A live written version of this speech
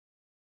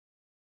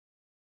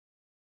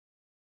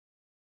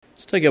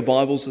Let's take our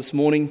Bibles this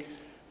morning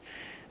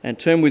and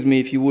turn with me,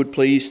 if you would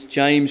please,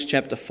 James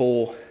chapter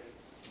 4.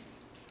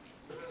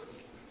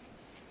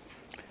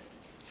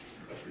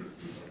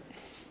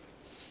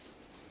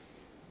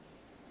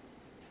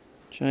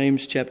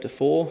 James chapter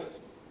 4.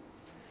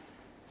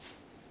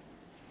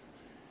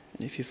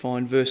 And if you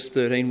find verse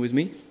 13 with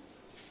me,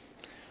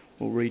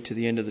 we'll read to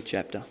the end of the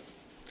chapter.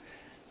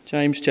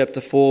 James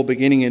chapter 4,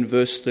 beginning in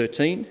verse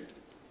 13.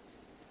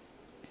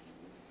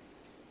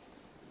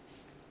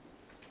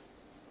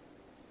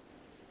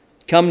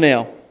 Come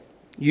now,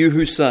 you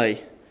who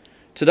say,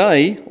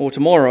 today or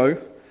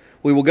tomorrow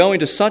we will go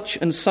into such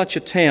and such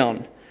a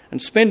town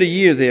and spend a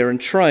year there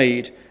and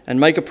trade and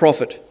make a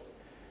profit.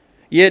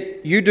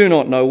 Yet you do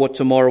not know what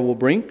tomorrow will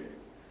bring.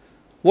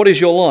 What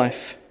is your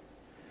life?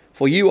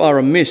 For you are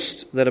a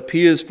mist that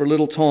appears for a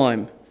little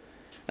time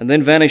and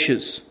then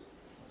vanishes.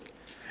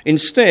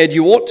 Instead,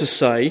 you ought to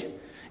say,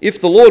 if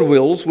the Lord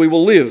wills, we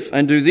will live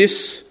and do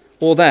this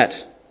or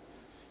that.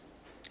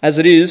 As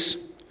it is,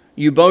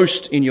 you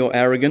boast in your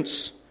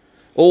arrogance.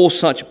 All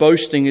such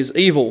boasting is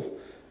evil.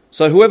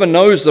 So whoever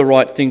knows the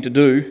right thing to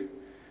do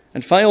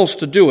and fails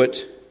to do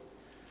it,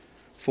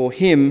 for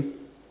him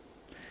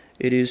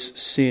it is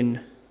sin.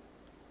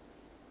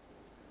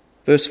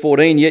 Verse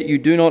 14, yet you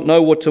do not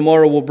know what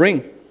tomorrow will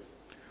bring.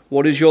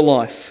 What is your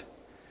life?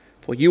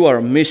 For you are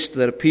a mist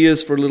that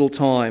appears for a little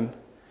time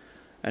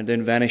and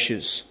then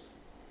vanishes.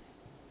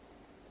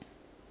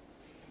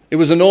 It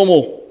was a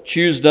normal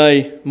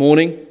Tuesday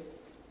morning.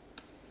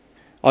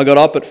 I got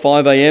up at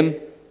 5 a.m,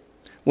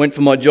 went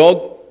for my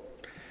jog,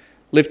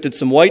 lifted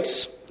some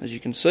weights, as you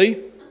can see,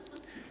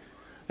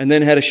 and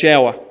then had a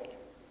shower.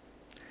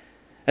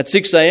 At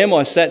 6 a.m,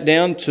 I sat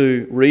down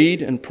to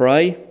read and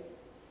pray.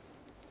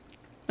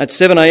 At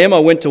 7 a.m, I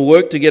went to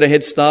work to get a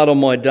head start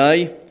on my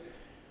day,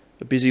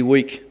 a busy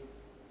week.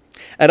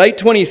 At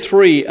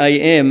 8:23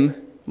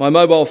 a.m, my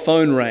mobile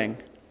phone rang.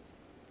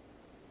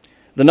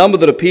 The number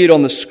that appeared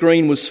on the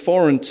screen was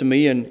foreign to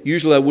me, and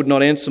usually I would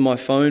not answer my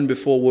phone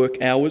before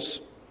work hours.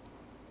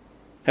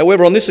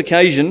 However, on this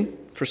occasion,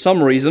 for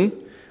some reason,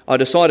 I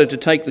decided to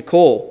take the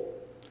call,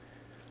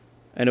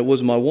 and it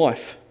was my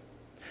wife.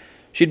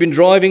 She'd been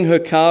driving her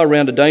car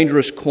around a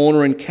dangerous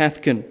corner in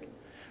Cathkin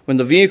when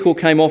the vehicle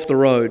came off the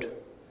road.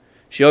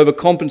 She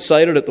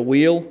overcompensated at the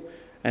wheel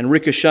and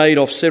ricocheted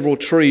off several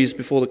trees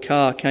before the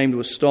car came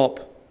to a stop.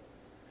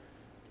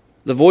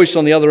 The voice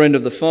on the other end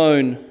of the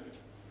phone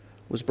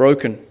was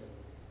broken,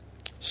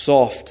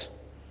 soft,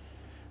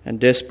 and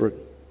desperate.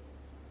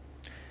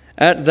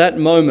 At that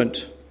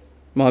moment,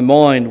 my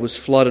mind was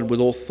flooded with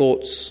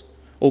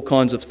all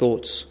kinds of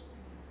thoughts.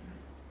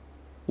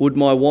 Would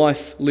my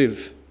wife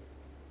live?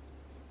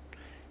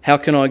 How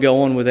can I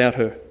go on without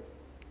her?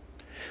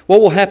 What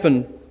will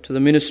happen to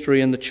the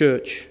ministry and the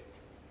church?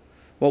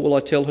 What will I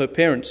tell her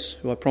parents,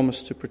 who I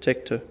promised to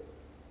protect her?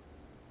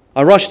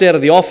 I rushed out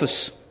of the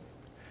office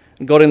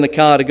and got in the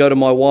car to go to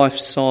my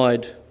wife's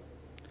side.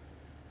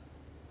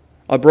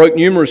 I broke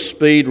numerous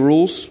speed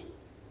rules,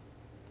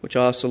 which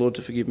I asked the Lord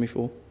to forgive me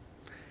for,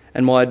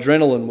 and my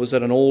adrenaline was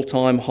at an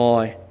all-time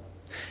high.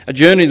 A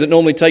journey that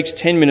normally takes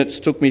 10 minutes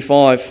took me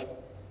 5.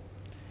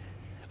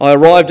 I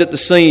arrived at the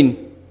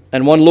scene,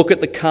 and one look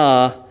at the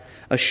car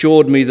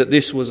assured me that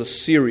this was a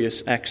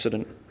serious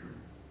accident.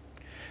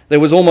 There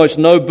was almost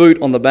no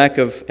boot on the back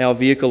of our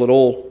vehicle at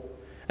all,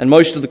 and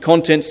most of the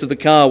contents of the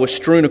car were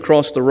strewn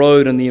across the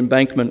road and the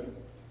embankment.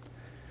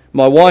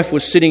 My wife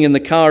was sitting in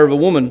the car of a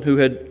woman who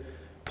had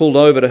pulled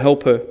over to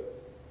help her.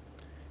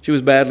 She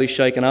was badly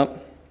shaken up.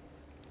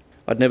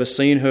 I'd never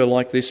seen her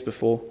like this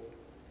before.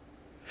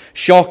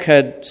 Shock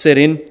had set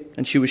in,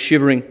 and she was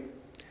shivering.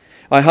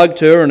 I hugged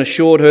her and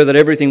assured her that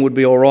everything would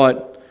be all right,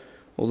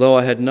 although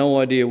I had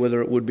no idea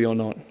whether it would be or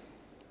not.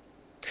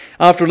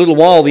 After a little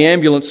while, the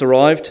ambulance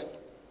arrived.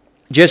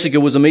 Jessica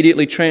was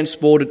immediately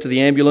transported to the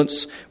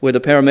ambulance, where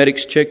the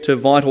paramedics checked her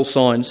vital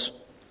signs.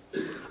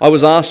 I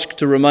was asked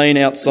to remain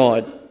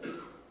outside.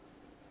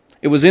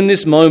 It was in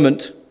this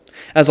moment,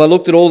 as I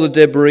looked at all the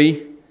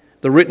debris,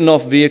 the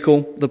written-off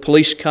vehicle, the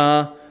police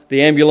car,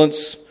 the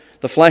ambulance,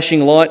 the flashing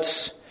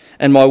lights,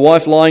 and my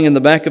wife lying in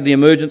the back of the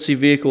emergency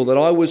vehicle, that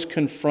I was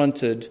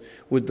confronted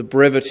with the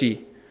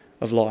brevity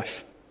of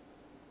life.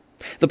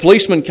 The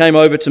policeman came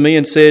over to me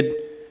and said,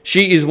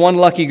 "She is one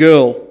lucky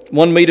girl.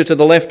 1 metre to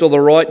the left or the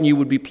right and you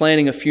would be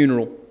planning a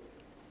funeral."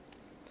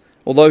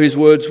 Although his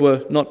words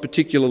were not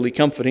particularly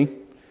comforting,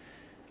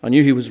 I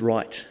knew he was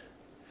right.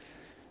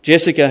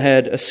 Jessica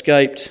had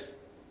escaped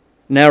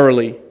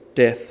narrowly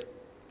death.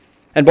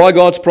 And by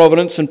God's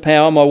providence and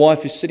power, my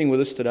wife is sitting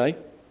with us today,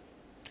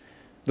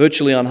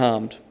 virtually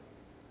unharmed.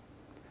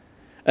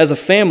 As a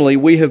family,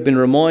 we have been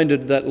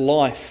reminded that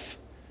life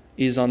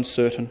is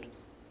uncertain.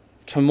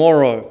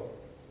 Tomorrow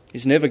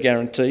is never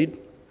guaranteed.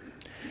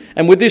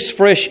 And with this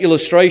fresh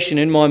illustration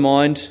in my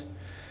mind,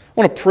 I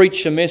want to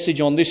preach a message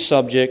on this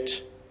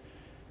subject,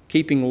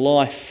 keeping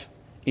life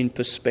in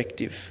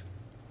perspective.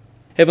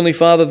 Heavenly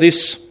Father,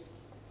 this,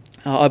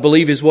 I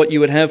believe, is what you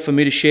would have for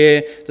me to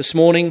share this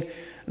morning.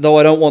 Though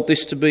I don't want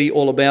this to be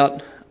all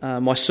about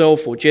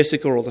myself or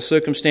Jessica or the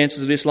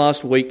circumstances of this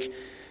last week,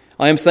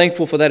 I am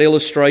thankful for that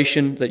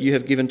illustration that you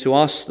have given to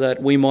us,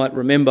 that we might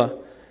remember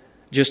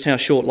just how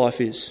short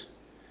life is,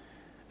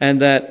 and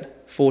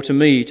that for to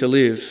me to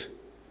live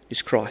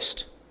is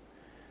Christ.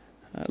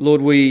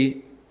 Lord,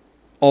 we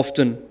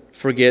often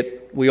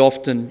forget, we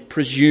often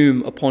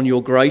presume upon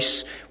your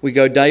grace. We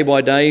go day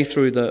by day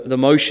through the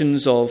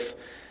motions of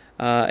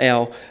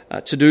our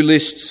to-do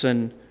lists,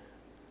 and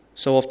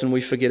so often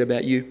we forget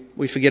about you.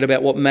 We forget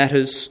about what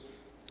matters.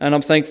 And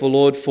I'm thankful,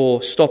 Lord,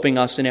 for stopping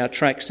us in our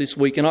tracks this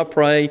week. And I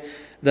pray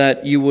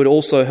that you would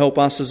also help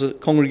us as a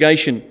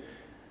congregation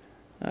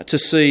to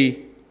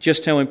see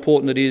just how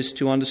important it is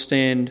to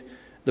understand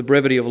the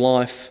brevity of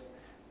life,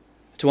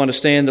 to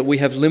understand that we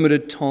have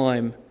limited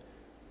time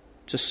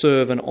to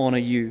serve and honour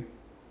you.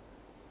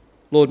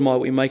 Lord,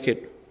 might we make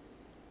it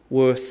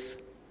worth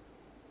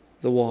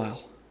the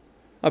while.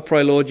 I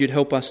pray, Lord, you'd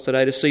help us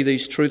today to see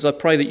these truths. I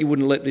pray that you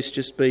wouldn't let this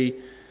just be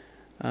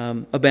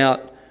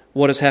about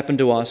what has happened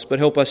to us, but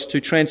help us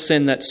to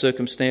transcend that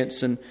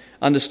circumstance and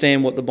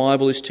understand what the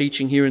Bible is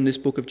teaching here in this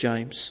book of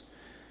James.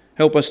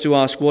 Help us to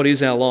ask, what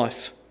is our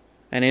life?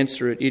 And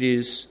answer it, it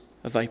is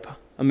a vapour,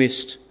 a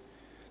mist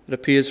that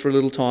appears for a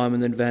little time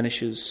and then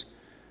vanishes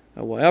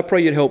away. I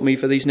pray you'd help me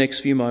for these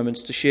next few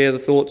moments to share the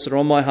thoughts that are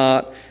on my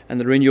heart and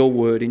that are in your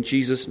word. In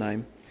Jesus'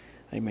 name,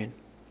 amen.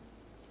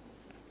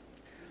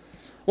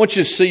 I want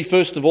you to see,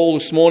 first of all,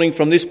 this morning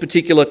from this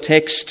particular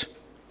text,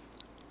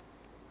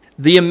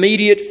 the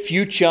immediate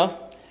future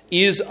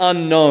is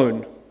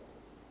unknown.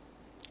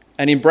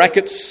 And in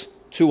brackets,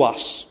 to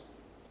us.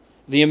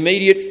 The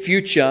immediate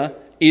future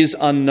is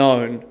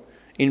unknown.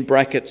 In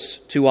brackets,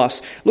 to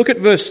us. Look at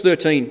verse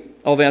 13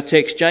 of our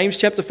text. James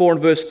chapter 4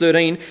 and verse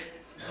 13.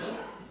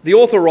 The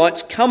author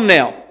writes, "Come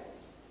now,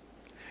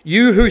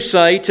 you who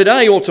say,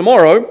 today or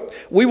tomorrow,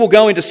 we will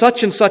go into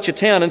such and such a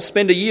town and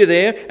spend a year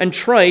there and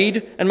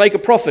trade and make a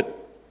profit.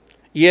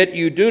 Yet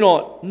you do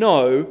not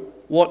know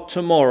what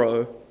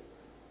tomorrow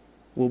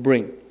will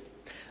bring."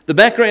 The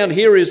background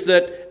here is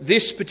that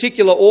this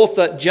particular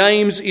author,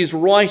 James, is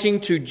writing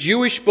to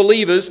Jewish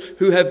believers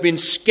who have been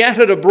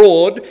scattered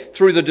abroad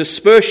through the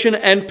dispersion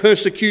and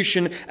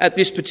persecution at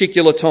this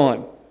particular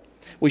time.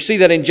 We see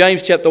that in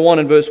James chapter 1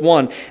 and verse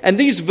 1. And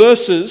these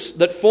verses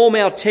that form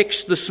our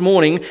text this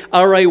morning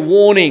are a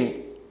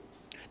warning.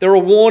 They're a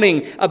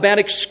warning about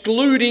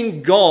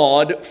excluding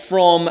God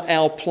from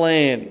our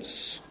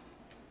plans,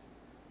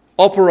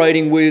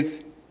 operating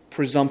with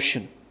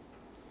presumption.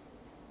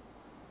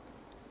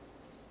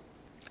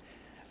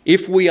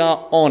 If we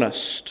are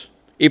honest,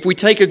 if we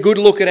take a good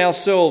look at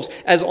ourselves,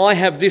 as I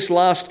have this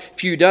last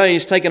few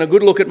days taken a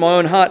good look at my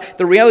own heart,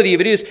 the reality of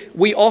it is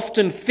we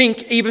often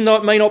think, even though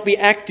it may not be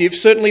active,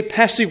 certainly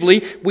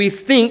passively, we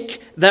think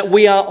that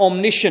we are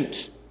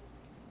omniscient,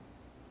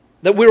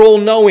 that we're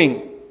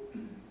all-knowing,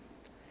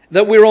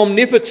 that we're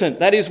omnipotent,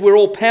 that is, we're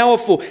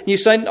all-powerful. And you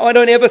say, I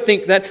don't ever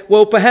think that.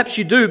 Well, perhaps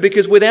you do,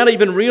 because without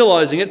even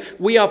realising it,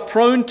 we are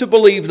prone to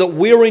believe that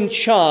we're in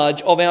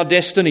charge of our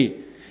destiny,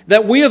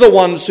 that we are the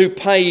ones who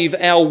pave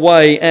our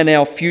way and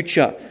our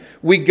future.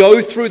 We go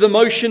through the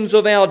motions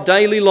of our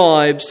daily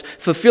lives,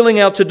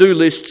 fulfilling our to-do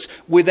lists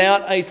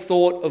without a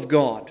thought of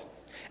God.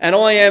 And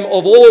I am,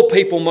 of all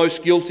people,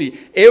 most guilty.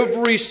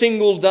 Every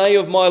single day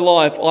of my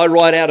life, I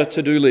write out a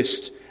to-do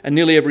list. And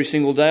nearly every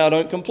single day, I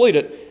don't complete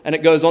it. And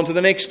it goes on to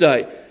the next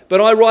day. But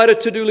I write a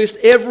to-do list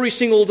every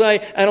single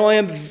day, and I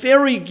am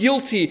very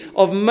guilty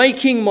of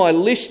making my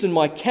list and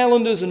my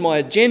calendars and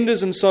my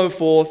agendas and so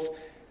forth,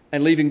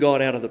 and leaving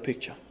God out of the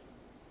picture.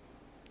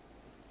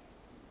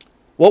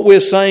 What we're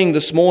saying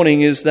this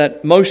morning is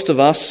that most of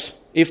us,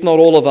 if not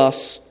all of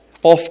us,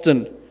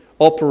 often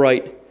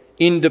operate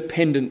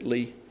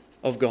independently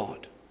of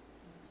God.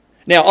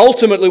 Now,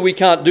 ultimately, we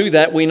can't do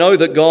that. We know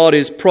that God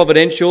is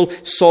providential,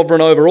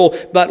 sovereign over all,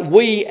 but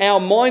our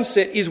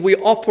mindset is we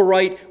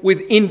operate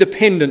with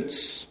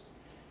independence.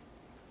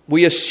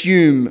 We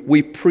assume,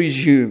 we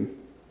presume.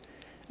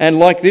 And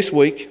like this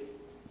week,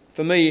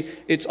 for me,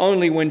 it's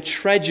only when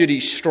tragedy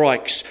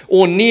strikes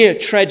or near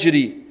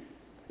tragedy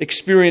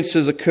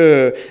experiences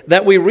occur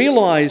that we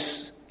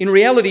realise, in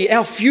reality,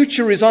 our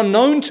future is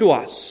unknown to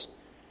us.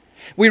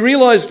 We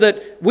realise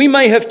that we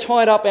may have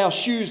tied up our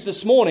shoes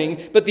this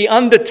morning, but the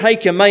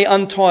undertaker may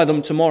untie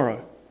them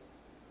tomorrow.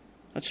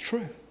 That's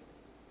true.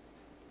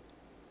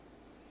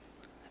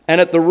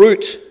 And at the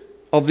root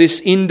of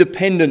this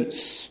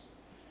independence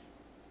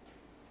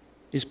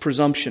is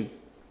presumption.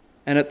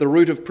 And at the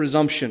root of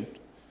presumption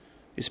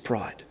is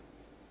pride.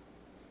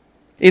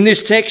 In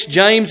this text,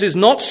 James is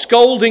not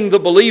scolding the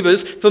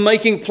believers for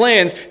making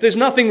plans. There's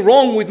nothing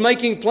wrong with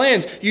making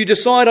plans. You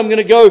decide, I'm going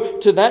to go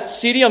to that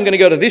city, I'm going to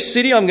go to this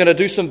city, I'm going to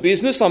do some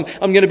business, I'm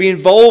going to be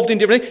involved in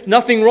different things.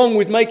 Nothing wrong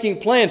with making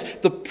plans.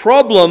 The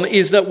problem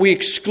is that we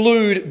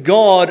exclude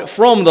God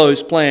from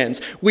those plans.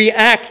 We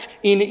act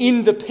in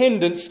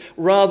independence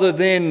rather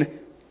than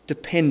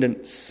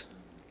dependence.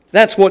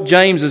 That's what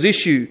James's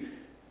issue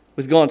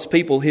with God's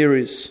people here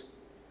is.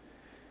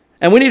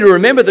 And we need to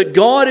remember that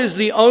God is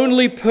the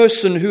only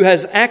person who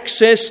has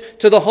access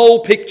to the whole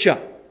picture.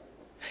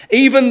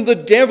 Even the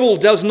devil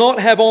does not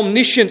have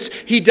omniscience.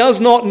 He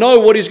does not know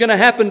what is going to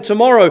happen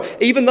tomorrow.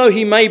 Even though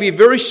he may be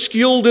very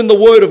skilled in the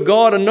Word of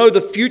God and know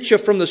the future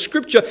from the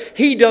Scripture,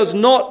 he does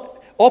not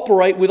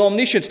operate with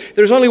omniscience.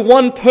 There's only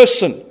one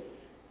person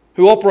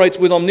who operates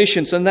with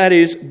omniscience, and that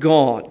is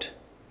God.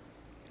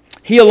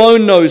 He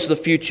alone knows the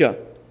future.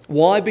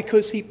 Why?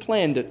 Because He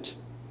planned it.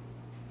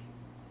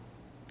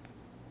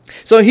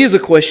 So here's a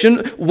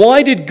question.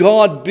 Why did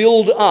God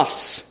build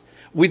us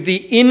with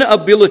the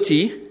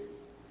inability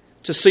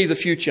to see the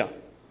future?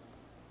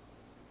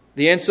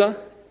 The answer?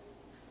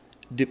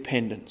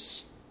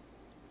 Dependence.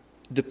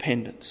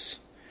 Dependence.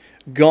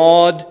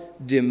 God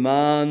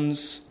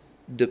demands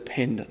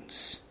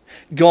dependence.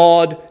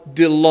 God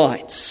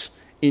delights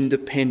in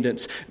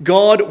dependence.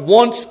 God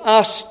wants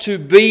us to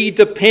be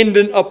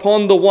dependent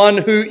upon the one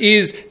who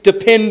is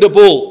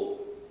dependable.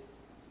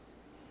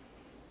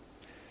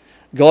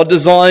 God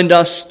designed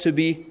us to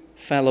be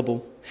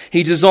fallible.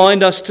 He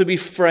designed us to be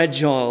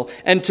fragile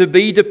and to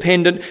be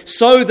dependent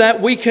so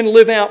that we can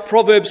live out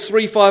Proverbs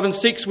 3, 5 and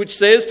 6, which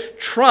says,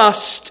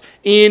 trust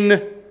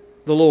in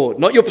the Lord.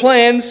 Not your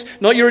plans,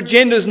 not your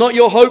agendas, not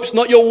your hopes,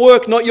 not your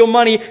work, not your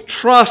money.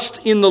 Trust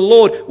in the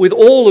Lord with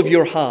all of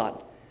your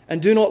heart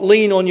and do not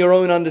lean on your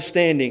own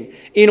understanding.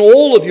 In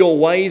all of your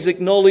ways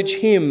acknowledge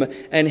Him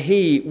and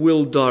He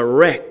will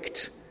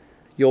direct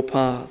your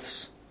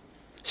paths.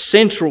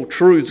 Central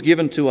truths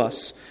given to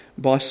us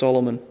by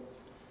Solomon.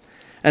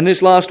 And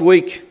this last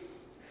week,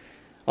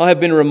 I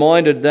have been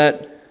reminded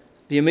that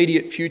the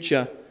immediate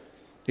future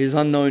is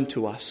unknown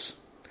to us.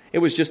 It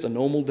was just a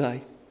normal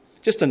day.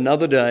 Just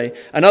another day,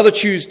 another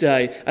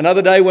Tuesday,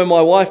 another day when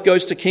my wife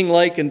goes to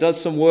Kinglake and does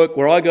some work,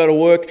 where I go to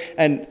work,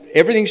 and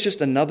everything's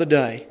just another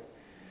day.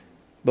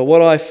 But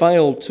what I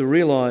failed to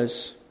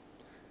realise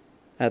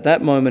at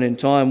that moment in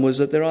time was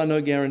that there are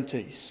no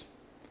guarantees.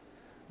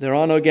 There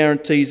are no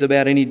guarantees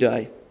about any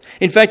day.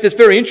 In fact, it's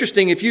very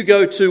interesting. If you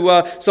go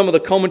to some of the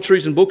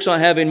commentaries and books I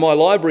have in my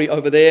library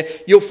over there,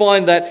 you'll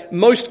find that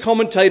most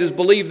commentators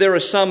believe there are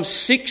some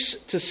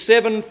 6,000 to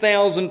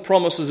 7,000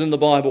 promises in the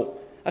Bible.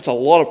 That's a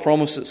lot of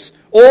promises,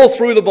 all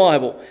through the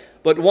Bible.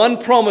 But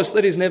one promise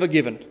that is never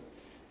given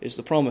is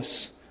the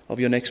promise of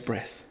your next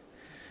breath,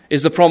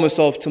 is the promise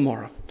of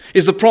tomorrow,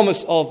 is the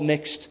promise of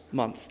next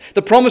month.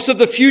 The promise of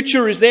the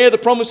future is there, the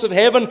promise of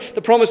heaven,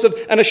 the promise of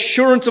an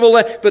assurance of all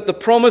that, but the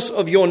promise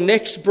of your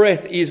next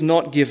breath is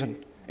not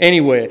given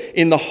anywhere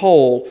in the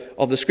whole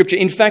of the Scripture.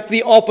 In fact,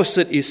 the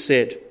opposite is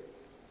said.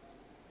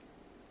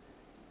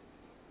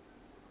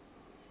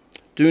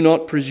 Do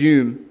not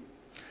presume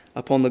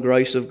upon the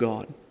grace of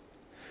God.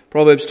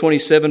 Proverbs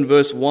 27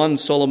 verse 1,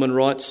 Solomon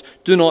writes,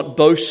 do not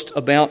boast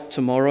about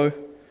tomorrow,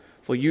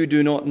 for you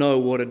do not know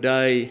what a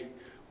day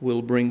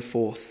will bring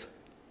forth.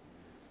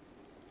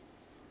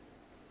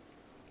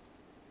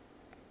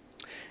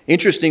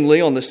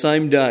 Interestingly, on the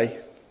same day,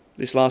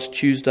 this last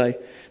Tuesday,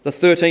 the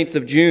 13th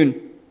of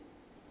June,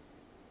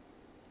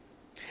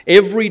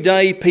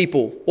 everyday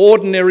people,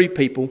 ordinary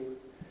people,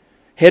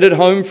 headed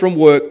home from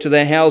work to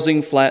their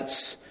housing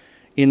flats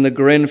in the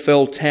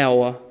Grenfell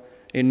Tower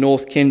in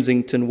North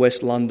Kensington,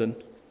 West London.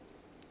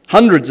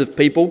 Hundreds of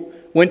people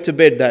went to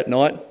bed that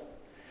night,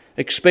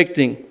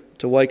 expecting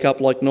to wake up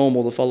like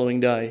normal the following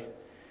day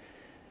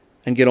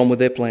and get on with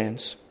their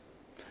plans.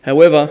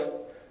 However,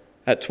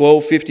 at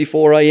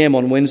 12:54 a.m.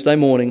 on Wednesday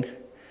morning,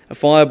 a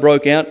fire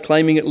broke out,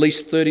 claiming at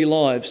least 30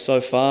 lives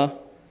so far.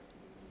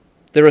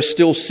 There are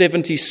still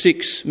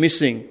 76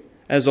 missing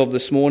as of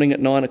this morning at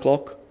 9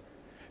 o'clock,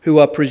 who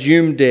are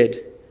presumed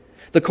dead.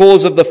 The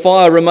cause of the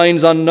fire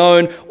remains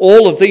unknown.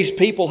 All of these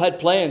people had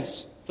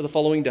plans for the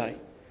following day.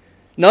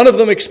 None of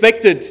them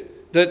expected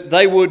that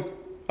they would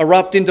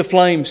erupt into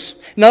flames.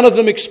 None of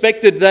them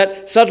expected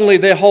that suddenly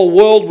their whole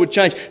world would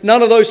change.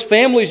 None of those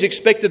families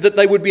expected that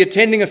they would be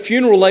attending a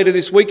funeral later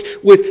this week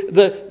with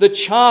the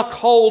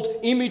charcoal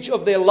image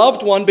of their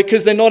loved one,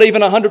 because they're not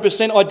even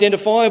 100%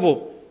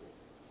 identifiable.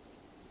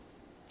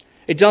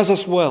 It does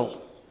us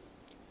well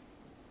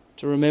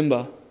to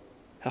remember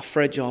how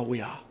fragile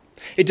we are.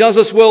 It does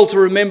us well to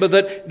remember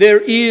that there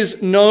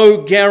is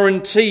no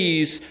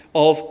guarantees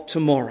of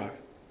tomorrow.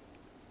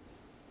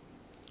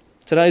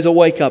 Today's a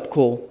wake-up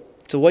call.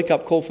 It's a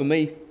wake-up call for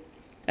me.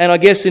 And I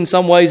guess in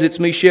some ways it's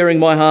me sharing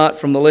my heart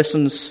from the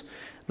lessons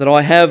that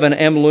I have and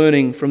am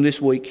learning from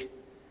this week.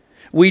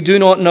 We do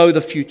not know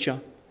the future,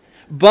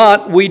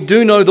 but we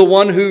do know the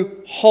one who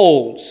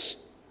holds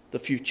the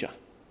future.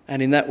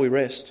 And in that we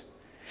rest.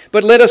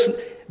 But let us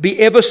be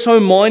ever so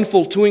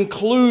mindful to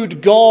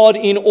include God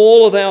in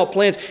all of our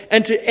plans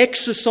and to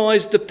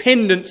exercise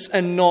dependence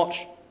and not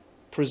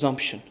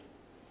presumption.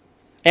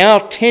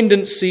 Our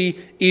tendency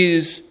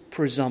is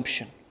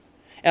presumption.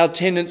 Our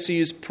tendency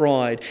is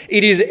pride.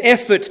 It is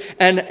effort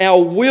and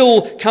our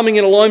will coming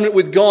in alignment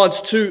with God's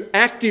to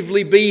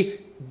actively be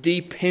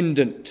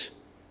dependent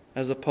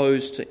as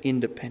opposed to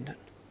independent.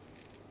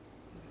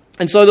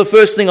 And so the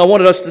first thing I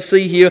wanted us to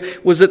see here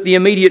was that the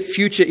immediate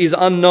future is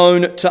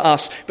unknown to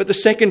us. But the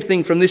second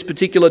thing from this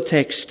particular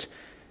text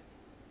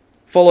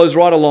follows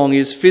right along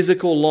is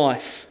physical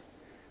life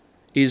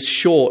is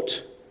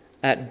short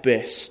at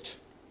best.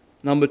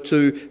 Number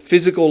 2,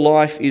 physical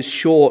life is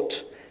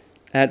short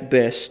at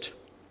best.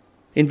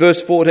 In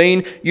verse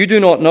 14, you do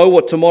not know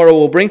what tomorrow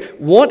will bring.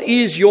 What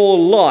is your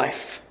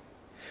life?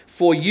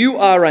 For you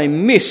are a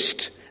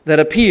mist that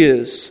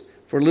appears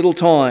for a little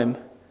time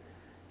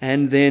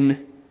and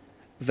then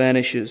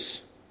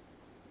vanishes.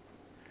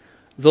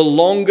 The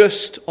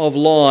longest of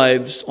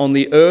lives on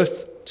the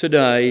earth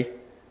today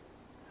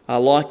are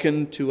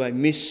likened to a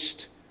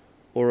mist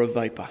or a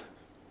vapour.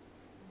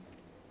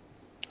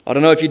 I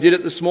don't know if you did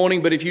it this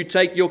morning, but if you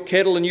take your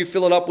kettle and you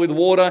fill it up with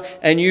water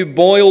and you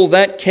boil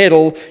that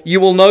kettle, you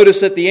will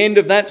notice at the end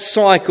of that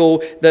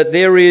cycle that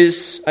there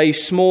is a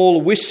small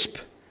wisp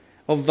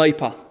of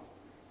vapour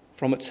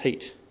from its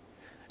heat.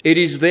 It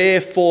is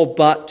there for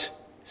but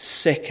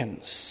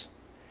seconds.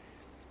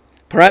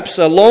 Perhaps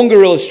a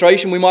longer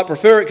illustration, we might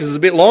prefer it because it's a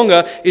bit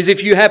longer, is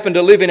if you happen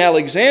to live in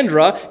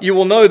Alexandra, you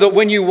will know that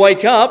when you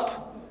wake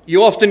up,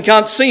 you often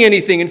can't see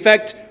anything. In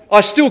fact, I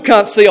still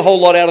can't see a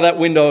whole lot out of that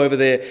window over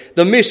there.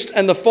 The mist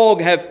and the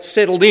fog have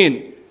settled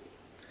in.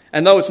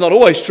 And though it's not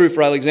always true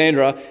for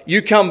Alexandra,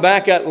 you come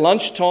back at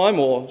lunchtime,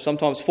 or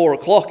sometimes 4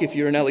 o'clock if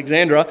you're in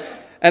Alexandra,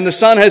 and the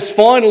sun has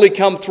finally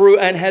come through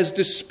and has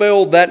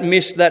dispelled that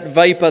mist, that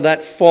vapour,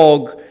 that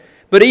fog.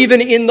 But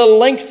even in the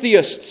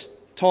lengthiest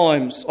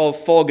times of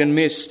fog and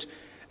mist,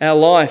 our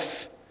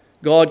life,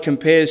 God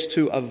compares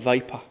to a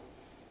vapour,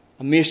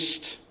 a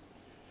mist,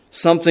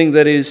 something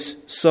that is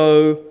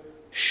so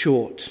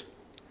short.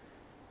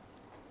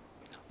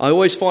 I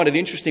always find it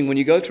interesting when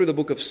you go through the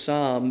book of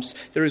Psalms,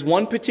 there is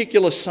one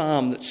particular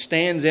psalm that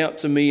stands out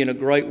to me in a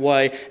great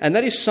way, and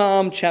that is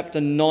Psalm chapter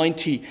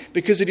 90,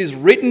 because it is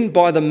written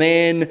by the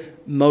man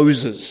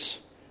Moses,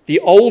 the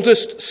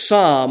oldest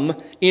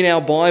psalm in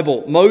our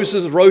Bible.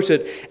 Moses wrote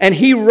it, and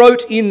he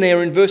wrote in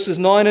there in verses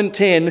 9 and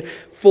 10,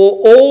 "For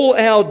all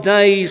our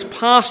days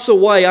pass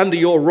away under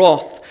your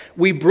wrath.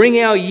 We bring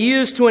our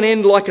years to an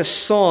end like a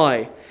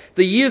sigh.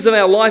 The years of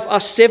our life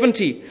are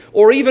 70,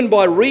 or even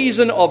by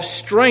reason of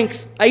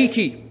strength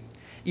 80.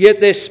 Yet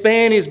their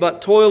span is but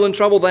toil and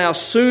trouble. They are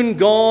soon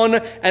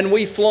gone and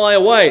we fly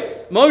away."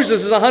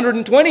 Moses is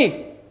 120.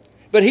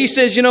 But he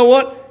says, you know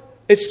what?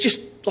 It's just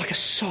like a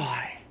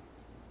sigh.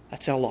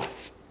 That's our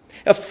life.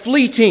 A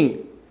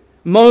fleeting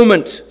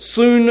moment,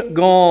 soon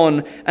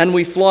gone and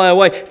we fly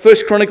away.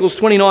 1 Chronicles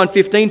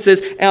 29:15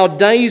 says, "Our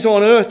days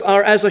on earth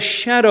are as a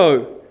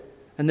shadow,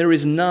 and there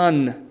is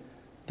none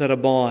that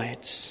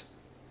abides."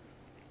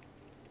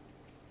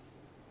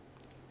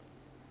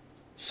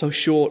 So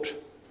short.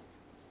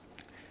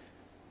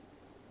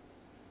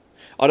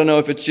 I don't know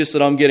if it's just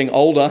that I'm getting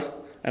older,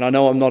 and I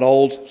know I'm not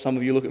old. Some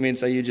of you look at me and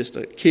say, you're just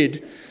a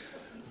kid.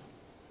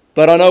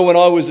 But I know when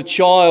I was a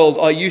child,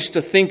 I used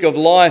to think of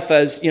life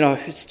as,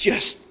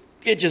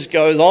 it just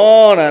goes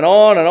on and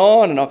on and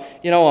on.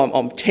 And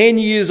I'm 10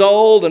 years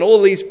old, and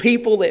all these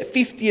people, they're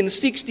 50 and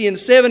 60 and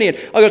 70, and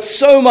I've got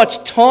so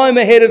much time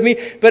ahead of me.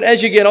 But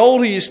as you get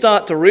older, you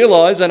start to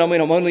realise, and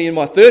I'm only in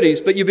my 30s,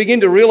 but you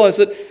begin to realise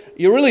that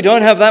you really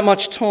don't have that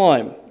much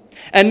time.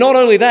 And not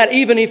only that,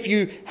 even if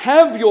you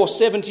have your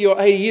 70 or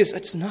 80 years,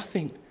 it's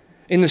nothing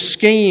in the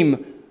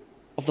scheme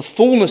of the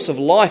fullness of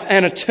life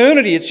and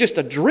eternity. It's just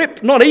a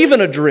drip, not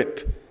even a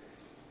drip.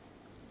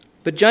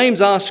 But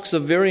James asks a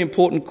very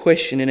important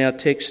question in our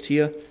text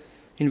here.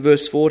 In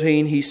verse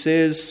 14, he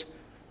says,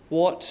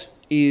 "What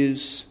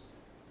is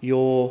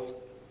your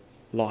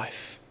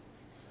life?"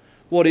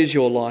 What is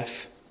your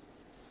life?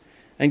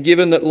 And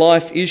given that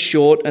life is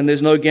short and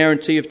there's no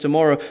guarantee of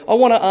tomorrow, I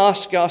want to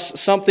ask us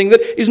something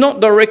that is not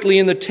directly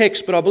in the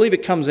text, but I believe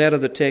it comes out of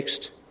the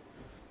text.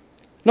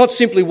 Not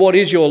simply what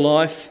is your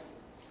life,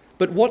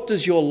 but what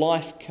does your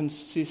life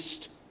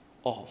consist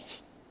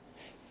of?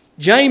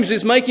 James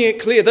is making it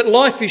clear that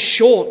life is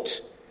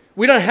short.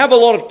 We don't have a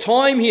lot of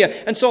time here.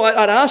 And so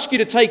I'd ask you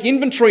to take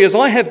inventory, as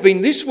I have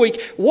been this week.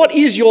 What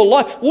is your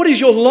life? What is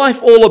your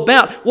life all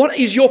about? What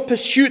is your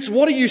pursuits?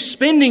 What are you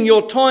spending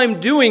your time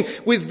doing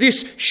with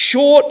this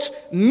short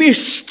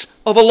mist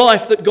of a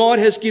life that God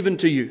has given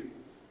to you?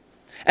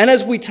 And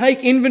as we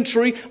take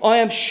inventory, I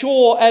am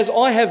sure, as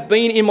I have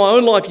been in my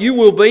own life, you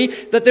will be,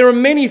 that there are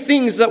many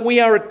things that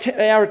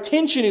our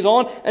attention is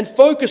on and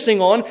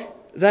focusing on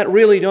that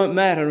really don't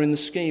matter in the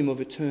scheme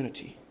of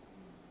eternity.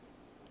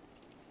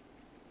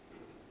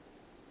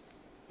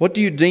 What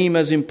do you deem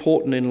as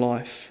important in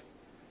life?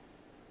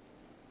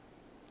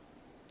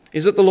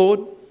 Is it the Lord?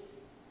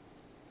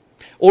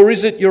 Or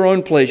is it your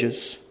own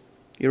pleasures,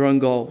 your own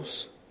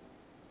goals?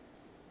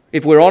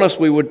 If we're honest,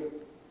 we would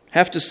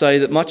have to say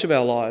that much of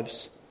our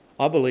lives,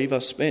 I believe,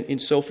 are spent in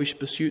selfish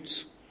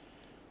pursuits.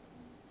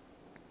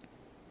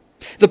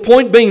 The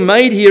point being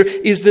made here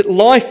is that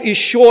life is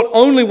short.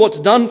 Only what's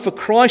done for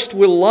Christ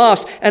will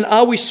last. And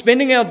are we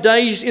spending our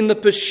days in the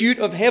pursuit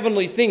of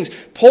heavenly things?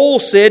 Paul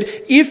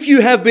said, if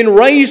you have been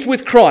raised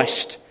with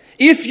Christ,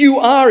 if you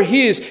are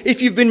His,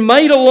 if you've been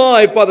made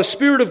alive by the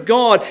Spirit of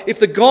God, if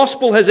the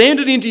gospel has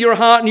entered into your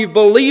heart and you've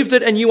believed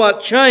it and you are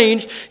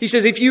changed, he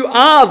says, if you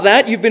are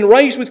that, you've been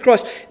raised with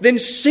Christ, then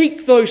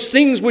seek those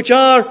things which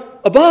are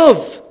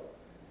above,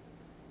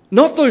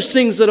 not those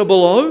things that are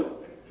below.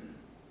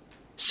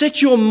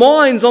 Set your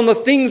minds on the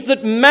things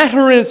that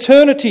matter in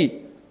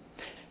eternity,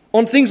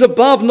 on things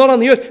above, not on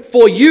the earth.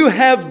 For you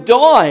have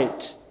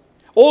died.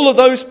 All of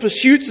those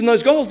pursuits and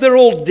those goals, they're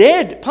all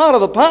dead, part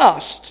of the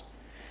past.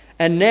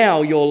 And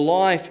now your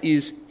life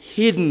is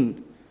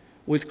hidden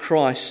with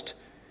Christ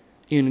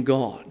in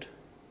God.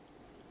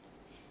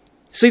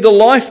 See, the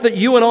life that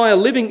you and I are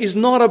living is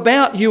not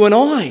about you and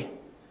I,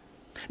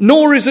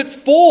 nor is it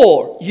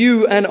for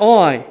you and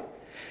I.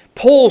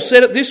 Paul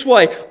said it this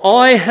way,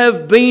 I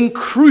have been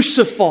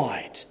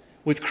crucified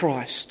with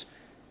Christ.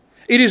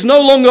 It is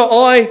no longer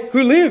I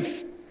who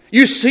live.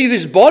 You see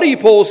this body,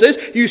 Paul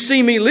says, you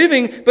see me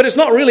living, but it's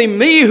not really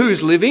me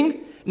who's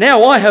living.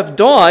 Now I have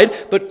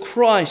died, but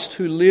Christ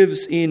who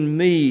lives in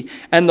me.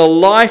 And the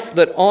life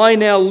that I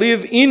now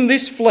live in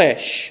this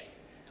flesh,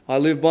 I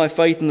live by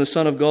faith in the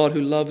Son of God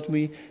who loved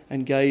me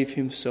and gave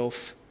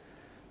himself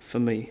for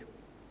me.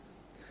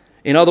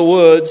 In other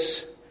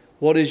words,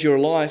 what is your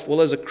life?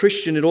 Well, as a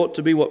Christian, it ought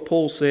to be what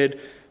Paul said,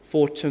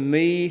 for to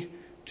me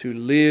to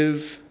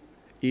live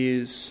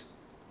is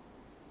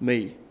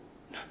me.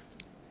 No,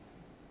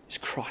 it's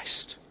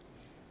Christ.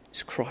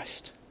 It's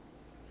Christ.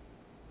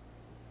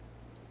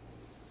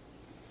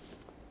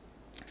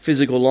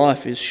 Physical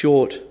life is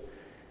short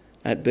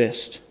at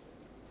best.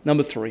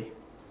 Number 3,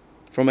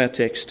 from our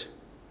text.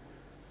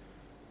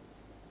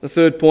 The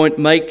third point,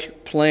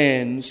 make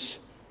plans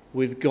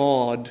with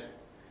God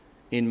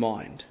in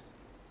mind.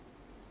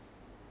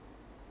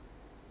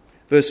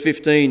 Verse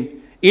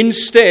 15,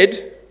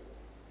 instead,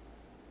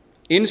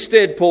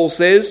 Paul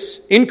says,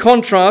 in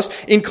contrast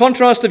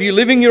of you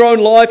living your own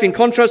life, in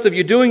contrast of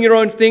you doing your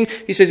own thing,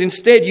 he says,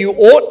 instead you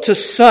ought to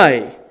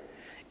say,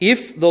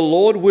 if the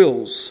Lord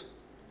wills,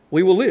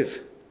 we will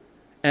live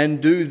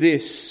and do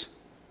this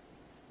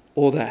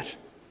or that.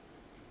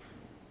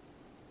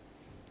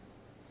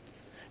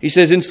 He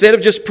says, instead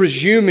of just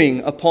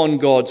presuming upon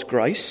God's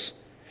grace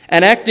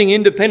and acting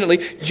independently,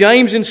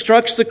 James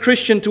instructs the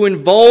Christian to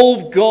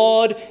involve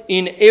God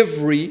in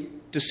every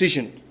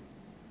decision.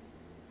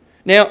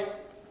 Now,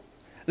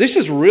 this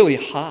is really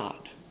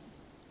hard.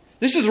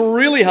 This is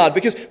really hard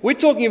because we're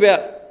talking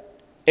about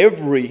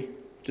every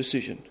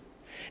decision.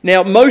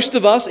 Now, most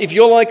of us, if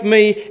you're like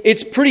me,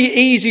 it's pretty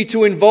easy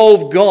to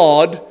involve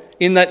God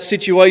in that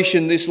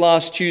situation this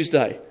last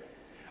Tuesday.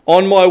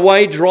 On my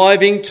way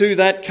driving to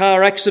that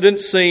car accident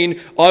scene,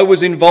 I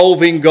was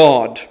involving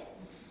God.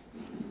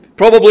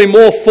 Probably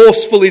more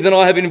forcefully than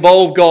I have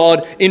involved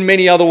God in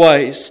many other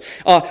ways.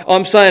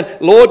 I'm saying,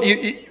 Lord,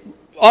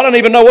 I don't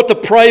even know what to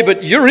pray,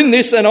 but you're in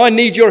this and I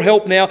need your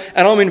help now,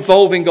 and I'm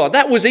involving God.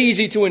 That was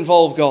easy to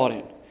involve God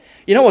in.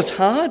 You know what's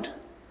hard?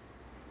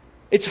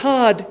 It's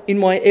hard in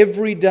my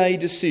everyday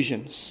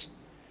decisions.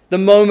 The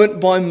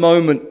moment by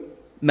moment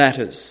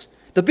matters.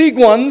 The big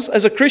ones,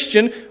 as a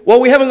Christian,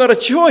 well, we haven't got a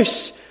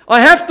choice.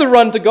 I have to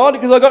run to God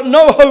because I've got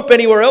no hope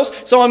anywhere else,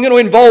 so I'm going to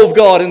involve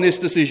God in this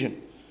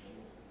decision.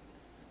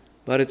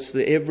 But it's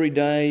the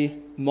everyday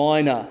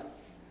minor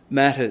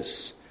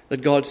matters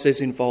that God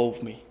says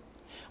involve me.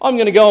 I'm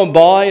going to go and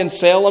buy and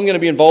sell. I'm going to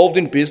be involved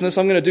in business.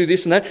 I'm going to do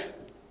this and that.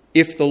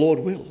 If the Lord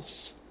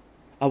wills,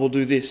 I will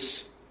do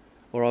this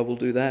or I will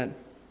do that.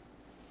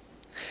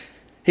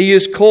 He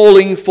is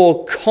calling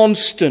for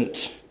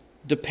constant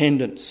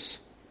dependence.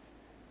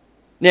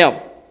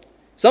 Now,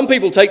 some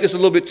people take this a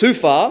little bit too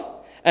far,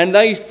 and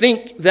they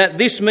think that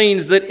this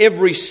means that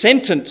every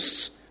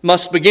sentence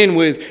must begin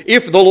with,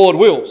 if the Lord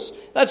wills.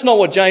 That's not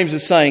what James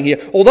is saying here.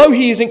 Although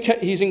he's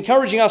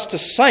encouraging us to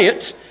say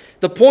it,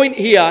 the point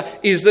here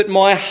is that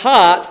my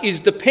heart is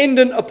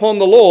dependent upon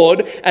the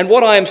Lord, and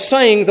what I am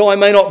saying, though I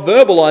may not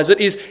verbalize it,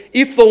 is,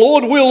 if the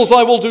Lord wills,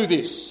 I will do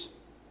this.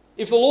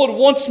 If the Lord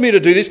wants me to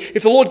do this,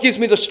 if the Lord gives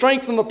me the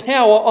strength and the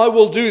power, I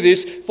will do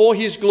this for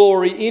his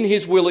glory, in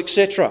his will,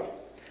 etc.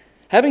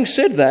 Having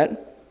said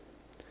that,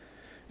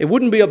 it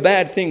wouldn't be a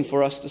bad thing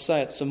for us to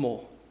say it some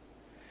more.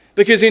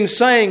 Because in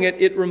saying it,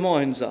 it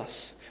reminds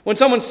us. When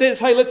someone says,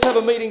 hey, let's have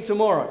a meeting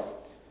tomorrow,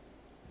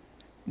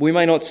 we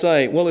may not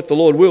say, well, if the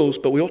Lord wills,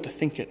 but we ought to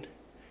think it.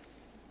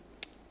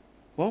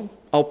 Well,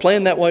 I'll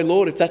plan that way,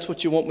 Lord, if that's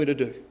what you want me to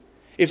do.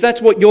 If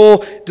that's what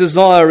your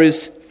desire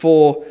is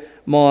for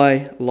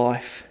my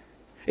life.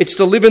 It's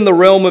to live in the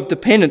realm of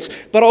dependence.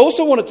 But I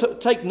also want to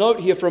take note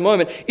here for a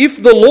moment.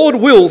 If the Lord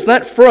wills,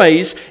 that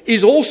phrase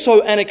is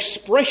also an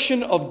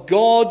expression of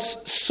God's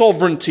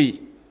sovereignty.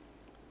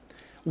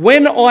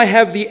 When I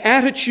have the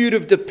attitude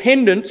of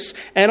dependence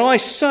and I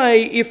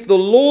say, if the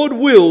Lord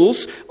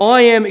wills,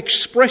 I am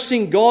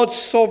expressing God's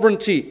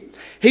sovereignty.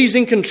 He's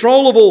in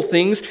control of all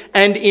things,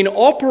 and in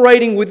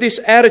operating with this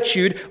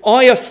attitude,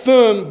 I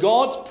affirm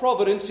God's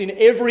providence in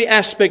every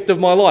aspect of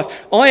my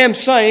life. I am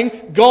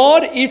saying,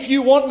 God, if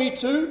you want me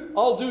to,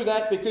 I'll do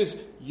that because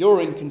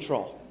you're in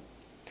control.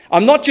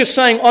 I'm not just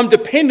saying I'm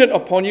dependent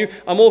upon you,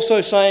 I'm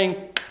also saying,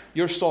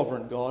 you're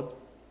sovereign, God.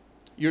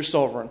 You're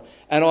sovereign.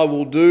 And I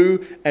will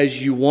do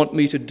as you want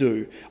me to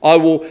do. I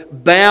will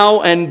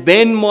bow and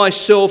bend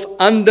myself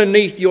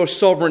underneath your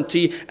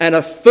sovereignty and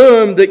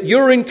affirm that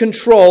you're in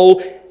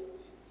control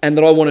and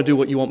that I want to do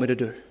what you want me to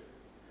do.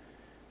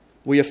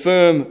 We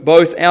affirm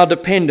both our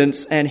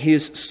dependence and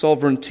His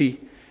sovereignty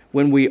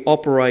when we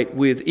operate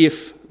with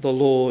 "if the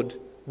Lord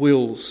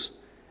wills"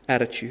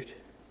 attitude.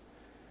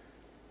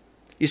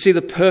 You see,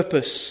 the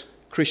purpose,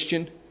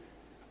 Christian,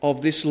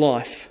 of this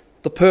life,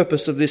 the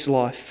purpose of this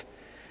life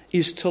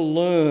is to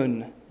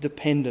learn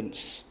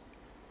dependence.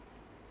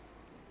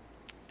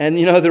 And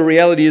you know, the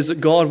reality is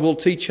that God will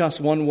teach us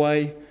one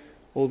way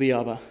or the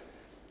other.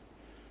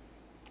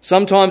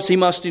 Sometimes He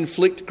must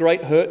inflict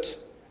great hurt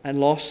and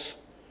loss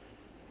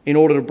in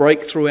order to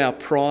break through our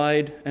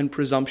pride and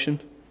presumption.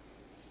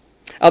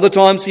 Other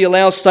times He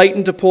allows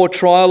Satan to pour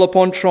trial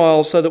upon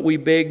trial so that we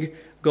beg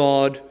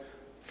God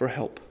for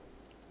help.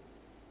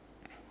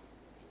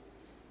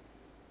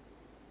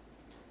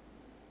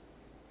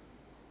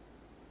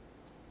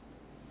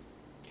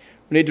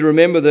 We need to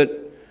remember that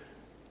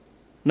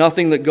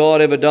nothing that God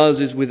ever does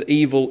is with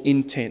evil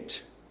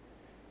intent.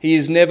 He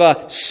is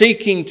never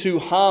seeking to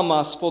harm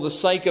us for the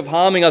sake of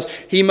harming us.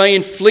 He may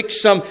inflict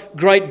some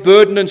great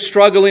burden and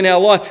struggle in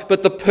our life,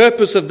 but the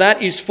purpose of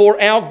that is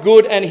for our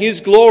good and His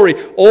glory.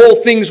 All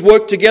things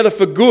work together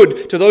for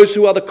good to those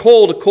who are the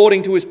called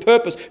according to His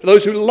purpose, to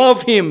those who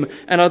love Him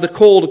and are the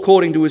called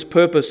according to His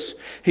purpose.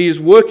 He is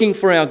working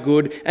for our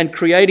good and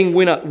creating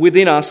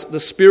within us the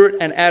spirit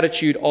and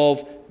attitude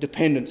of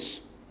dependence.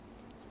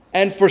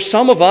 And for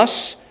some of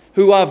us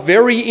who are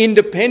very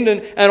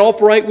independent and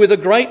operate with a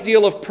great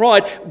deal of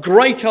pride,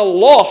 greater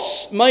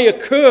loss may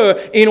occur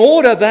in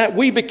order that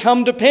we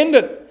become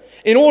dependent.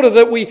 In order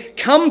that we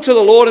come to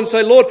the Lord and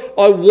say, "Lord,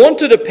 I want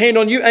to depend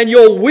on You and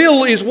Your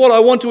will is what I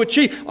want to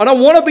achieve. I don't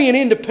want to be an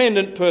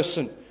independent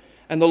person."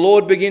 And the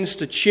Lord begins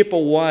to chip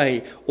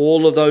away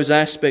all of those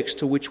aspects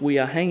to which we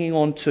are hanging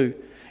on to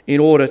in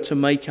order to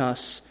make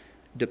us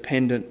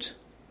dependent.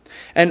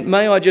 And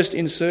may I just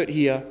insert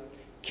here,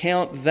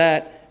 count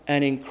that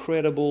an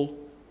incredible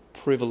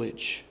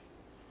privilege.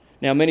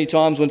 Now, many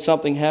times when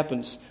something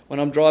happens,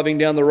 when I'm driving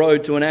down the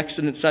road to an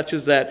accident such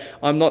as that,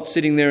 I'm not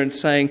sitting there and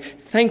saying,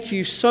 "Thank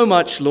You so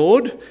much,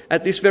 Lord,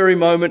 at this very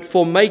moment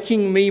for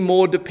making me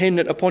more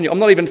dependent upon You." I'm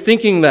not even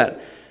thinking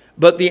that.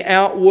 But the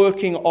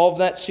outworking of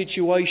that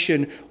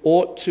situation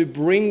ought to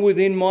bring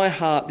within my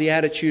heart the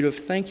attitude of,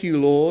 "Thank You,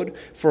 Lord,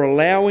 for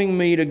allowing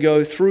me to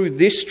go through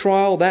this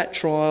trial, that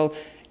trial,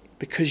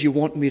 because You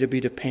want me to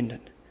be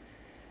dependent."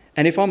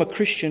 And if I'm a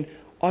Christian,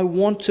 I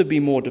want to be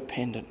more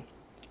dependent.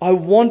 I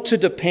want to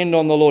depend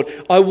on the Lord.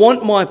 I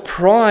want my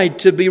pride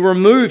to be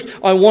removed.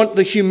 I want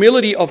the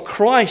humility of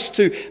Christ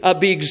to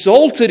be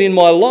exalted in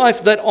my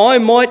life, that I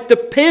might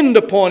depend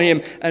upon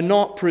Him and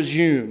not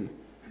presume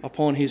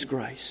upon His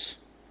grace.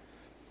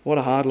 What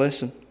a hard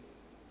lesson.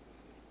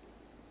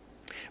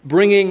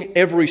 Bringing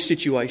every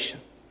situation,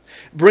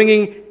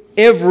 bringing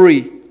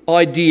every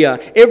idea,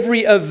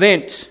 every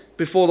event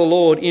before the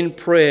Lord in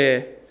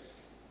prayer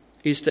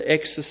is to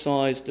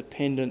exercise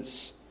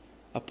dependence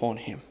upon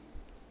Him.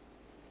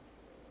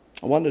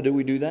 I wonder, do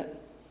we do that?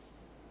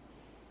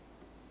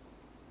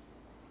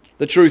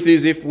 The truth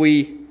is, if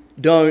we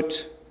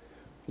don't,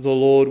 the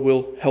Lord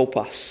will help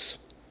us,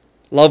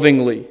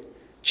 lovingly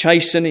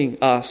chastening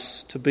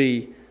us to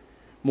be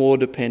more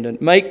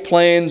dependent. Make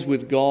plans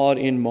with God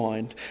in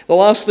mind. The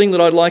last thing that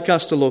I'd like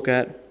us to look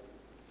at,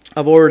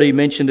 I've already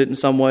mentioned it in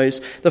some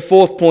ways. The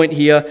fourth point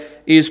here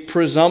is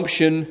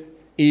presumption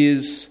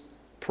is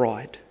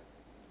pride.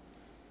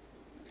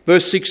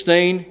 Verse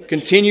 16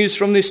 continues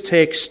from this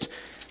text,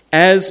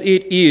 "As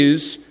it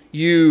is,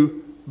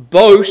 you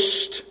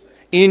boast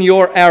in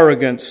your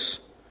arrogance.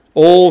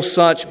 All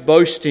such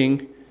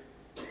boasting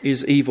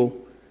is evil."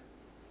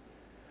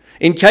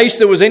 In case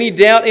there was any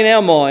doubt in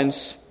our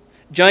minds,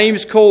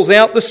 James calls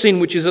out the sin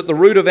which is at the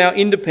root of our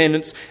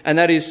independence, and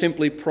that is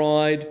simply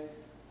pride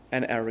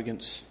and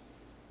arrogance.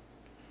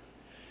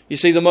 You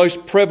see, the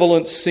most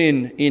prevalent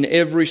sin in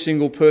every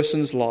single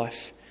person's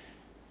life,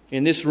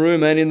 in this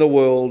room and in the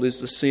world, is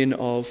the sin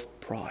of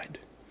pride.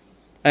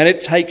 And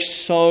it takes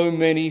so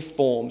many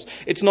forms.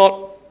 It's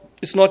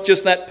not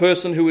just that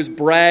person who is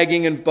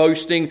bragging and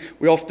boasting.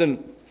 We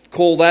often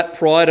call that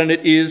pride, and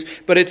it is,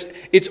 but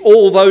it's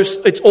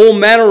all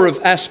manner of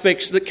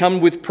aspects that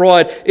come with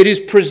pride. It is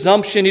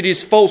presumption, it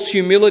is false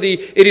humility,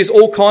 it is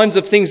all kinds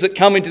of things that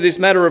come into this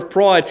matter of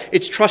pride.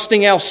 It's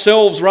trusting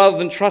ourselves rather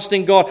than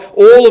trusting God.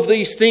 All of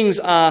these things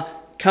are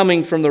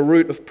coming from the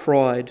root of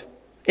pride.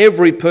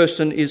 Every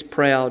person is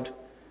proud.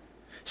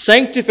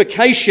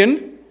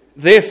 Sanctification,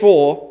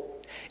 therefore,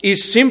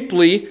 is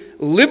simply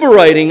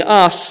liberating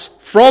us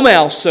from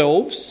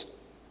ourselves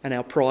and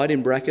our pride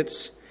in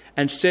brackets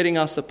and setting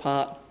us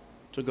apart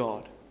to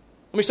God.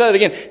 Let me say that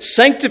again.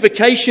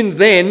 Sanctification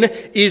then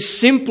is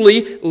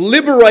simply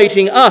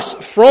liberating us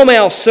from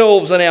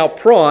ourselves and our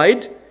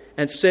pride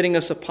and setting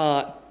us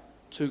apart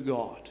to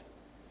God.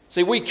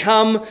 See, we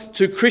come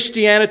to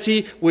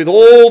Christianity with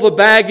all the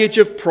baggage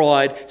of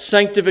pride.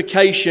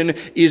 Sanctification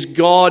is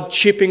God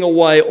chipping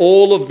away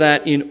all of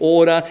that in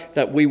order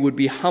that we would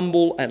be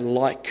humble and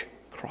like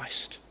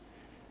Christ.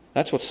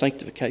 That's what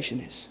sanctification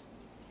is.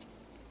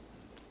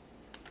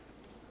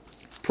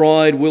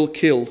 Pride will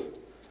kill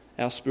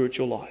our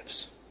spiritual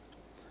lives.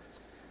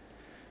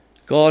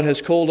 God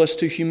has called us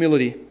to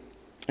humility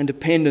and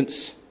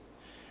dependence,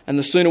 and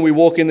the sooner we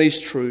walk in these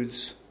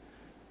truths,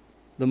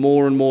 the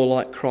more and more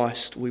like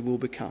Christ we will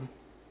become.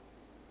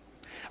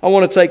 I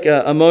want to take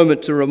a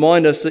moment to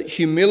remind us that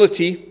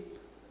humility,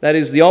 that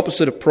is the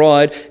opposite of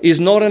pride, is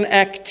not an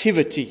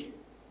activity.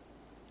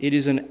 It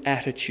is an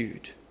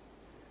attitude.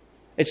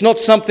 It's not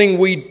something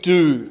we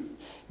do.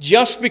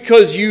 Just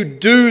because you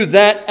do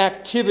that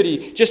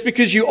activity, just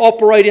because you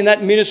operate in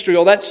that ministry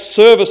or that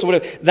service or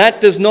whatever, that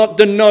does not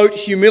denote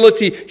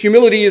humility.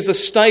 Humility is a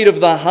state of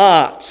the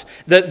heart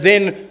that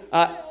then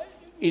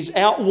is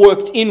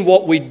outworked in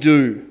what we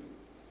do.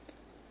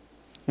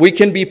 We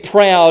can be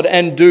proud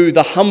and do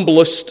the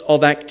humblest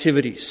of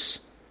activities.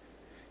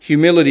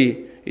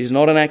 Humility is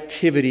not an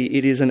activity,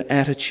 it is an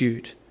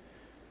attitude.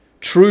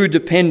 True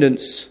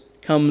dependence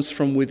comes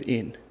from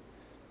within.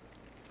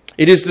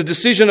 It is the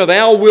decision of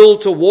our will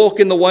to walk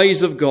in the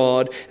ways of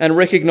God and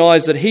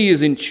recognize that He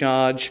is in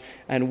charge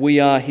and we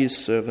are His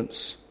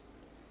servants.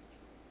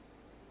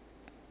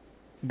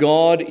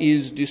 God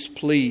is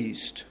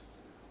displeased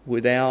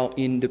with our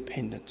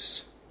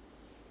independence.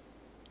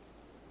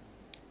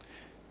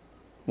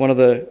 One of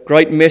the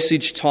great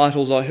message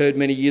titles I heard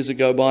many years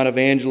ago by an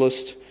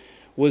evangelist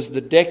was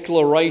the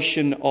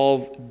Declaration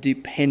of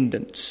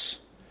Dependence.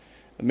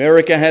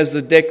 America has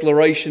the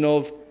Declaration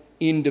of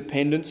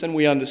Independence, and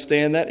we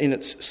understand that in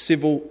its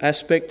civil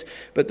aspect,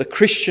 but the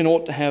Christian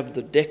ought to have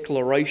the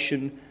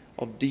Declaration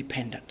of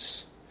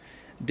Dependence.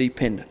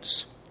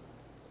 Dependence.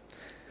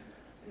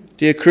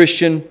 Dear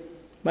Christian,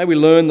 may we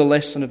learn the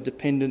lesson of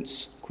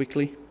dependence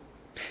quickly.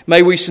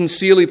 May we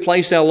sincerely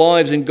place our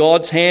lives in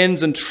God's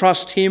hands and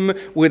trust Him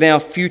with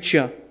our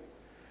future,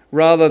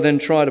 rather than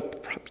try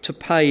to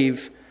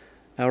pave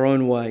our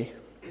own way.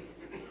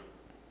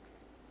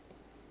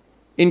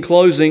 In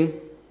closing,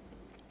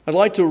 I'd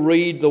like to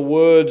read the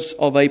words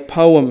of a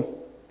poem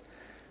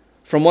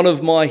from one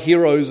of my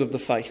heroes of the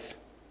faith.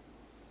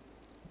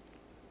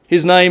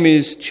 His name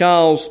is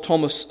Charles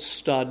Thomas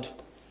Studd.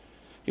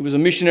 He was a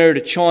missionary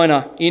to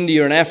China,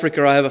 India and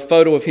Africa. I have a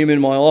photo of him in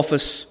my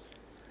office.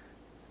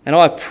 And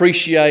I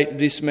appreciate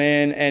this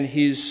man and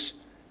his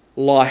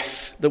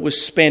life that was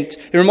spent.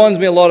 It reminds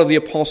me a lot of the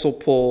Apostle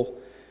Paul.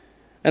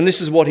 And this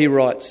is what he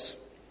writes.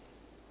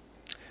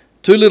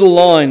 2 little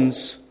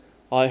lines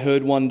I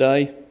heard one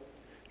day,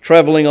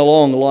 travelling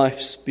along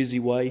life's busy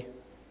way,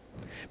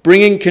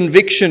 bringing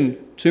conviction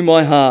to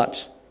my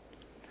heart,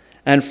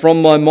 and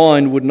from my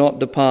mind would not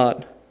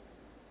depart.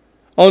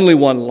 Only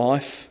one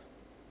life,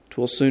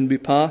 'twill soon be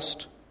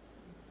past.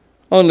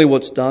 Only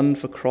what's done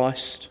for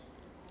Christ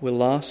will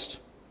last.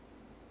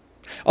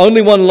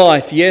 Only one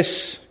life,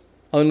 yes,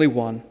 only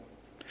one.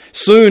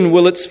 Soon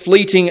will its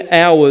fleeting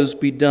hours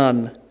be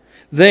done.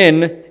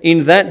 Then,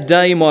 in that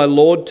day my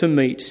Lord to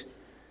meet,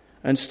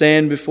 and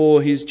stand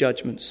before His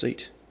judgment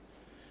seat.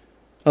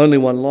 Only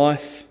one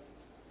life,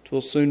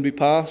 'twill soon be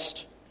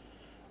past.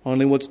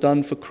 Only what's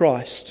done for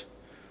Christ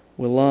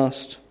will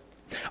last.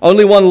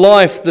 Only one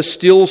life, the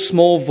still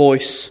small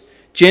voice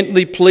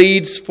gently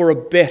pleads for a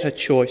better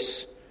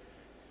choice,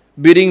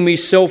 bidding me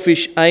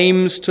selfish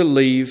aims to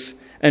leave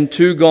and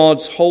to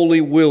God's holy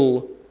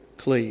will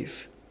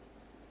cleave.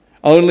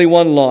 Only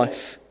one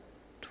life,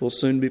 'twill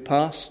soon be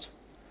past.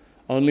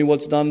 Only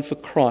what's done for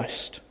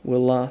Christ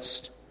will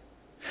last.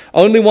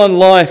 Only one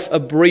life, a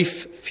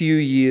brief few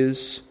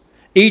years,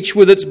 each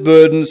with its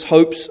burdens,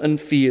 hopes and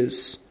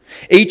fears,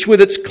 each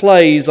with its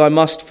clays I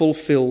must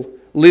fulfill,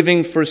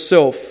 living for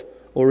self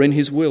or in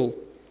His will.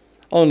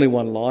 Only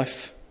one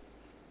life,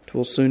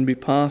 'twill soon be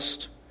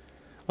past.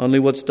 Only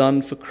what's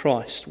done for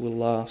Christ will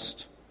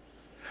last.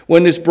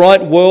 When this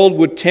bright world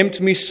would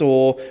tempt me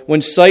sore,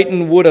 when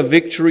Satan would a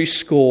victory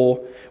score,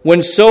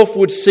 when self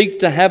would seek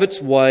to have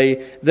its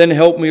way, then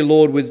help me,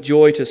 Lord, with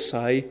joy to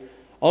say,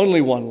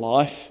 only one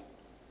life,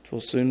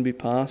 'twill soon be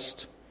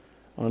past.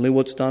 Only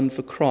what's done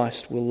for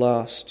Christ will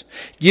last.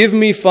 Give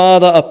me,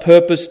 Father, a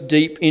purpose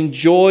deep, in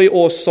joy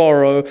or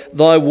sorrow,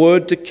 Thy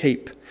word to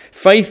keep,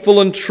 faithful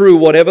and true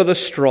whatever the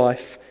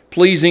strife,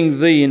 pleasing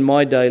Thee in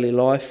my daily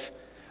life.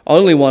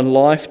 Only one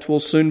life, 'twill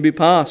soon be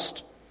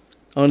past.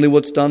 Only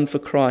what's done for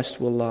Christ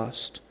will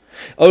last.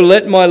 Oh,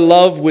 let my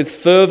love with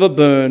fervour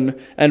burn,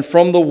 and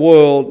from the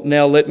world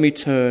now let me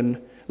turn,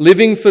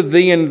 living for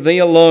Thee and Thee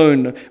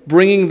alone,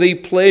 bringing Thee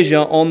pleasure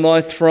on Thy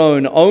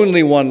throne.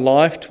 Only one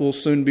life, 'twill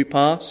soon be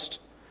past.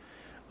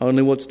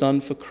 Only what's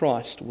done for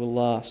Christ will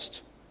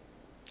last.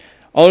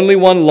 Only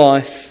one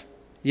life,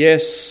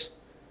 yes,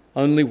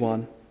 only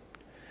one.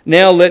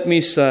 Now let me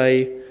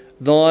say,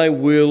 Thy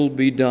will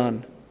be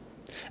done.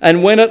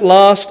 And when at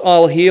last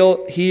I'll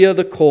hear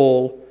the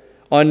call,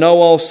 I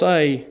know I'll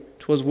say,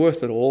 'twas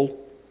worth it all.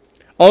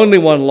 Only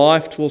one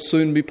life, 'twill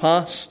soon be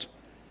past.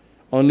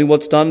 Only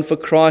what's done for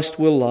Christ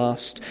will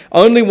last.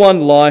 Only one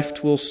life,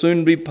 'twill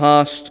soon be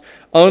past.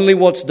 Only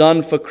what's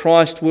done for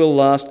Christ will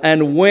last.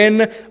 And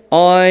when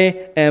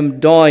I am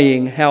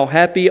dying, how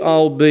happy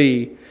I'll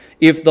be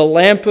if the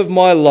lamp of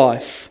my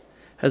life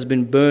has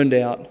been burned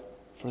out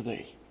for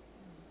Thee.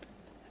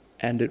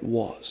 And it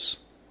was.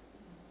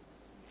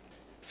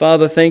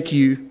 Father, thank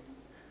You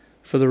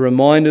for the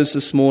reminders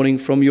this morning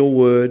from your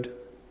word.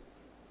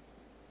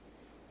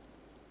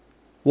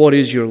 What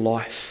is your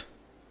life?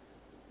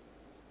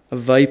 A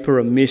vapour,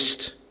 a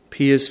mist,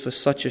 appears for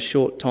such a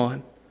short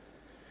time.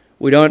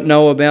 We don't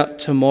know about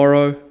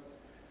tomorrow.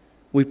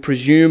 We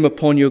presume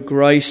upon your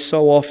grace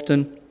so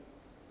often.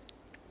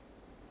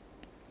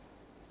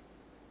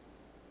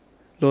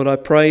 Lord, I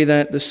pray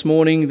that this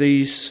morning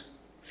these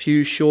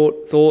few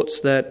short thoughts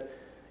that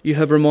you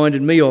have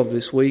reminded me of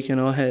this week, and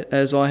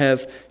as I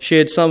have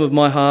shared some of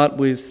my heart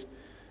with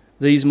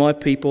these my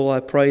people, I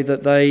pray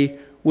that they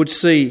would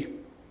see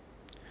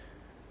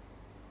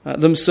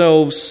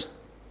themselves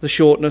the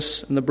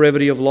shortness and the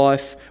brevity of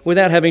life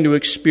without having to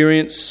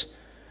experience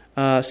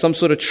some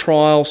sort of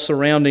trial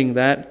surrounding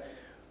that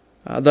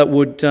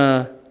would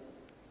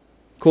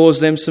cause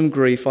them some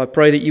grief. I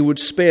pray that you would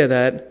spare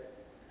that,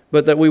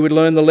 but that we would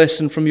learn the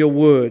lesson from your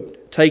word,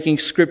 taking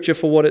Scripture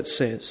for what it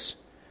says,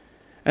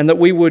 and that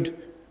we would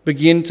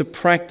begin to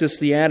practice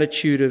the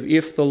attitude of,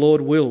 if the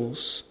Lord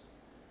wills,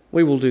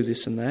 we will do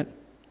this and that.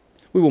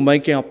 We will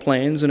make our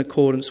plans in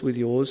accordance with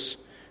yours.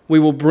 We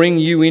will bring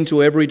you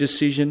into every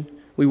decision.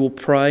 We will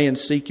pray and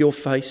seek your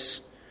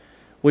face.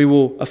 We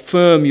will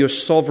affirm your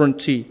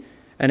sovereignty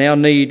and our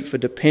need for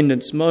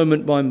dependence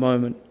moment by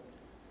moment,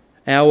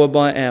 hour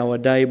by hour,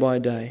 day by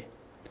day.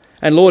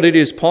 And Lord, it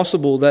is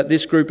possible that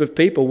this group of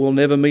people will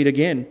never meet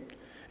again.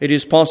 It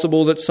is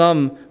possible that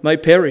some may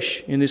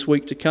perish in this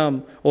week to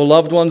come, or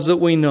loved ones that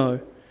we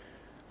know.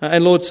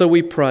 And Lord, so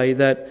we pray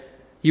that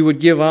you would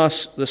give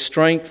us the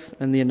strength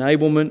and the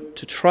enablement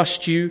to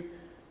trust you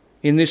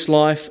in this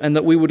life, and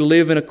that we would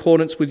live in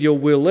accordance with your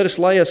will. Let us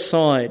lay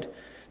aside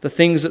the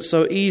things that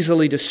so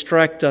easily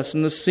distract us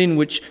and the sin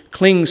which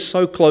clings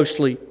so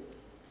closely,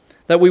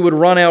 that we would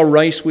run our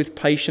race with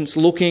patience,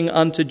 looking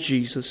unto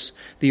Jesus,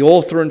 the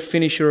author and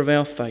finisher of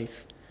our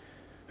faith,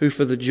 who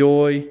for the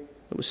joy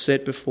that was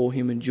set before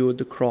him endured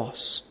the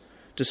cross,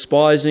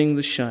 despising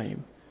the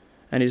shame,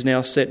 and is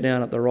now set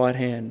down at the right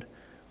hand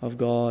of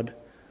God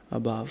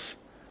above.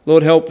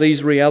 Lord, help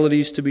these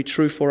realities to be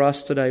true for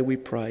us today, we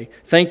pray.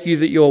 Thank you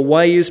that your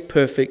way is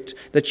perfect,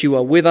 that you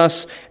are with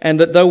us, and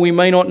that though we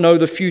may not know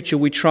the future,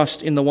 we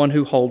trust in the one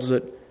who holds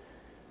it.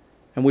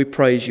 And we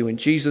praise you in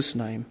Jesus'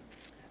 name.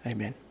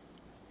 Amen.